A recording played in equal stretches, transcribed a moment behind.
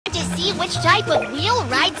to see which type of wheel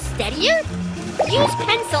rides steadier? Use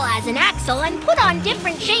pencil as an axle and put on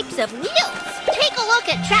different shapes of wheels. Take a look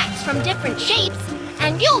at tracks from different shapes,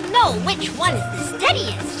 and you'll know which one is the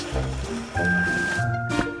steadiest.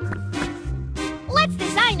 Let's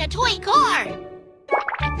design a toy car.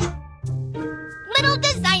 Little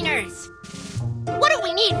designers. What do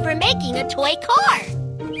we need for making a toy car?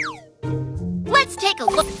 Let's take a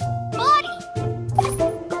look. Body.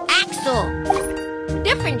 Axle.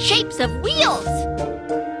 Different shapes of wheels.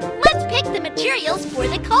 Let's pick the materials for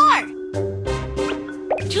the car.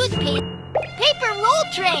 Toothpaste. Paper roll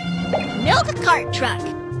tray. Milk cart truck.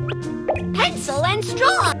 Pencil and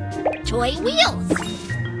straw. Toy wheels.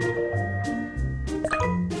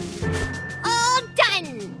 All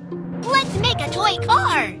done! Let's make a toy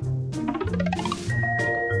car.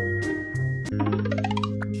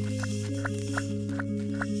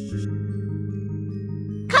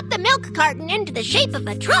 Cut the milk carton into the shape of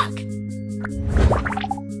a truck.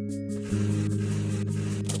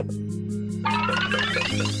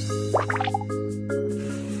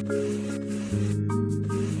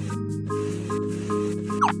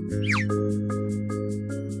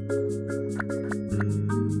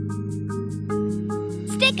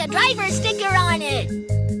 Stick a driver sticker on it.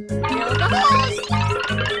 Fill the holes.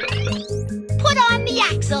 Put on the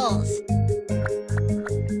axles.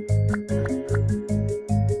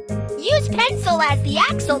 Use pencil as the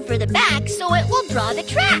axle for the back so it will draw the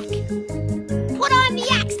track. Put on the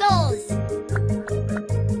axles.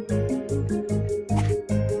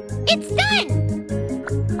 It's done!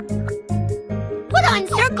 Put on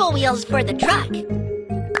circle wheels for the truck.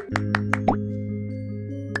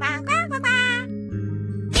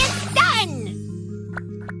 It's done!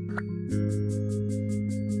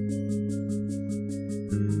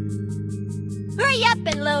 Hurry up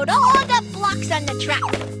and load all the blocks on the track.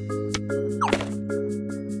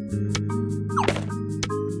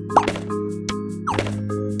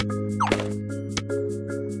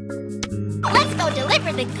 Let's go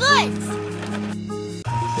deliver the goods.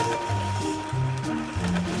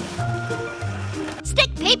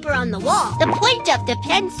 Stick paper on the wall. The point of the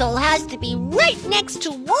pencil has to be right next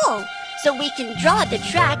to wall so we can draw the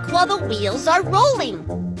track while the wheels are rolling.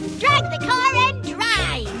 Drag the car and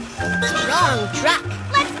drive. Strong truck.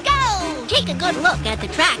 Let's go. Take a good look at the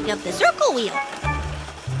track of the circle wheel.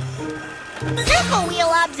 Circle wheel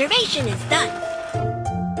observation is done.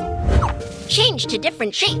 Change to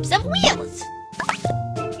different shapes of wheels.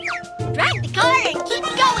 Drag the car and keep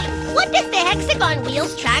going. What does the hexagon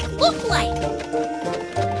wheels track look like?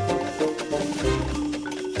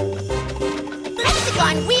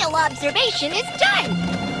 Hexagon wheel observation is done.